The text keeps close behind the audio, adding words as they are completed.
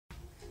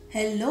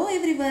Hello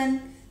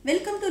everyone,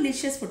 welcome to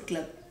Licious Food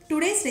Club.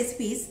 Today's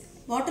recipe is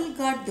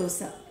Bottleguard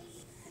Dosa.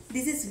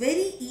 This is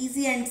very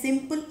easy and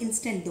simple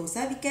instant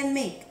dosa we can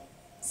make.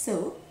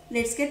 So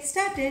let's get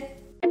started.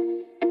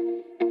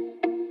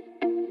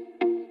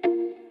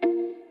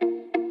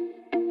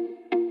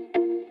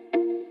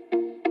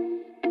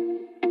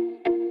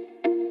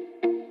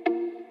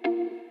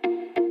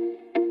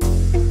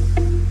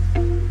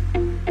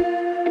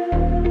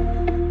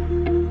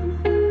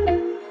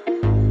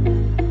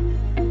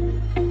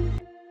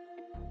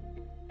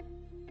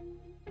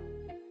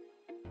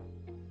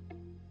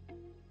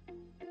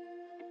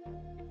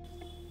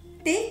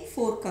 Take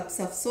 4 cups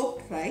of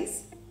soaked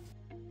rice.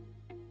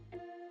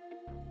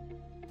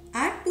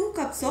 Add 2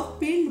 cups of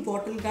peeled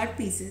Bottleguard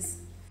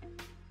pieces.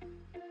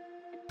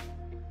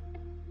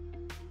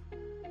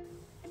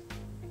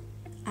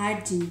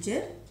 Add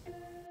ginger,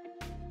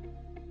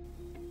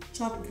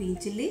 chopped green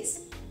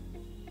chilies,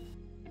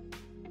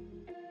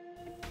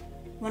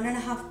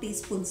 1.5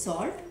 teaspoon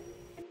salt,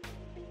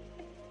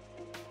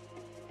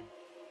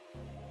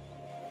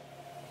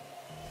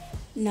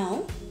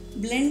 now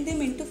blend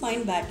them into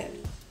fine batter.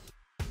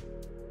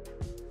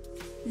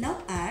 Now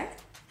add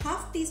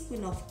half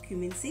teaspoon of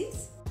cumin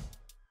seeds,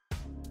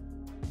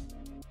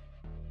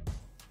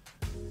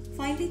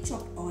 finely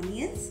chopped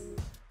onions,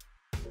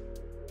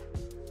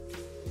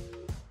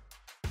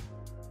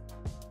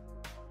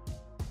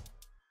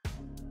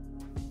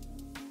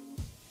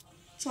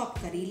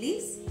 chopped curry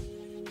leaves,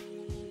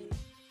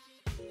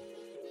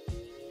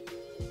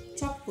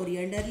 chopped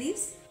coriander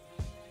leaves.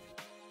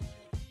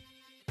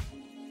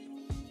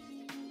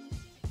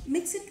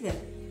 Mix it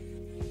well.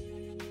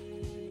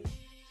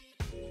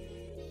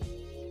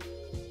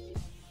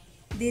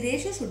 The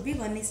ratio should be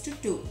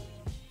 1:2.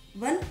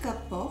 1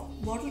 cup of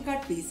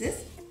Bottleguard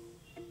pieces,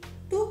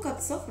 2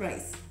 cups of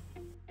rice.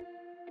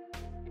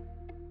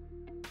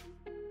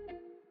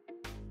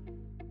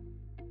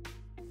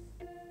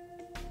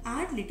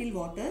 Add little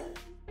water.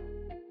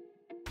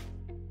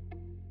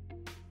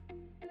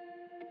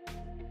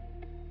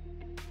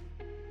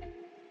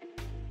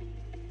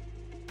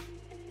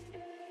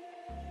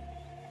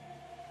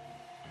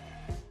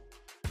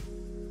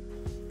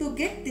 To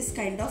get this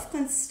kind of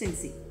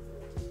consistency.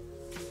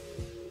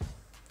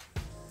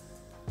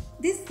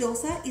 This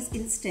dosa is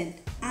instant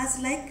as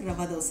like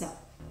rava dosa.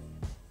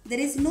 There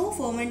is no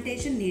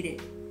fermentation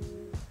needed.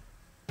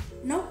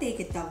 Now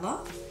take a tawa,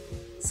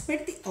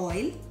 spread the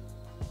oil,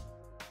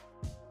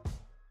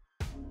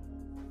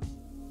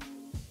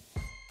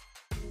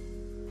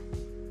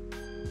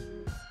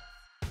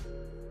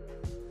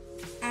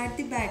 add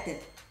the batter.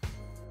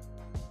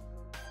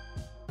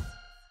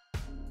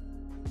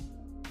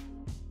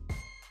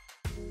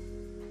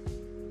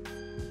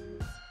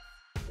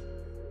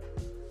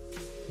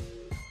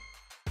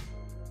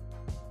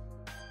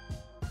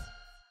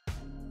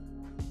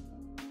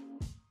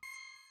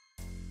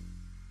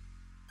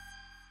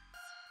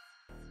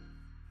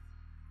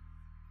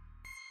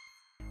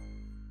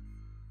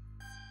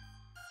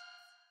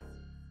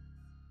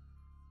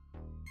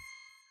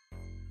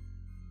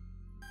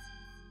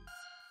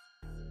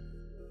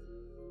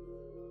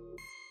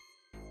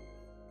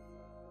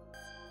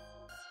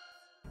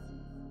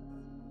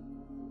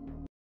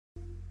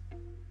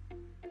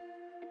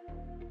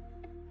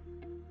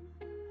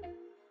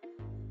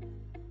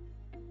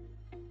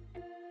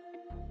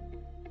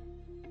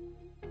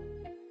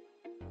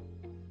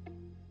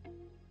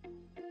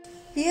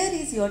 Here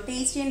is your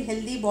tasty and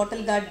healthy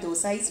Bottleguard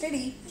dosa is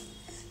ready.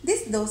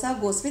 This dosa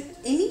goes with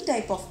any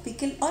type of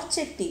pickle or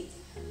chutney.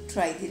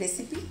 Try the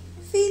recipe,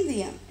 feel the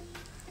yum.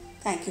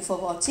 Thank you for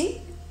watching.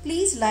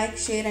 Please like,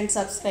 share and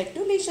subscribe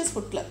to Licious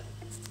Food Club.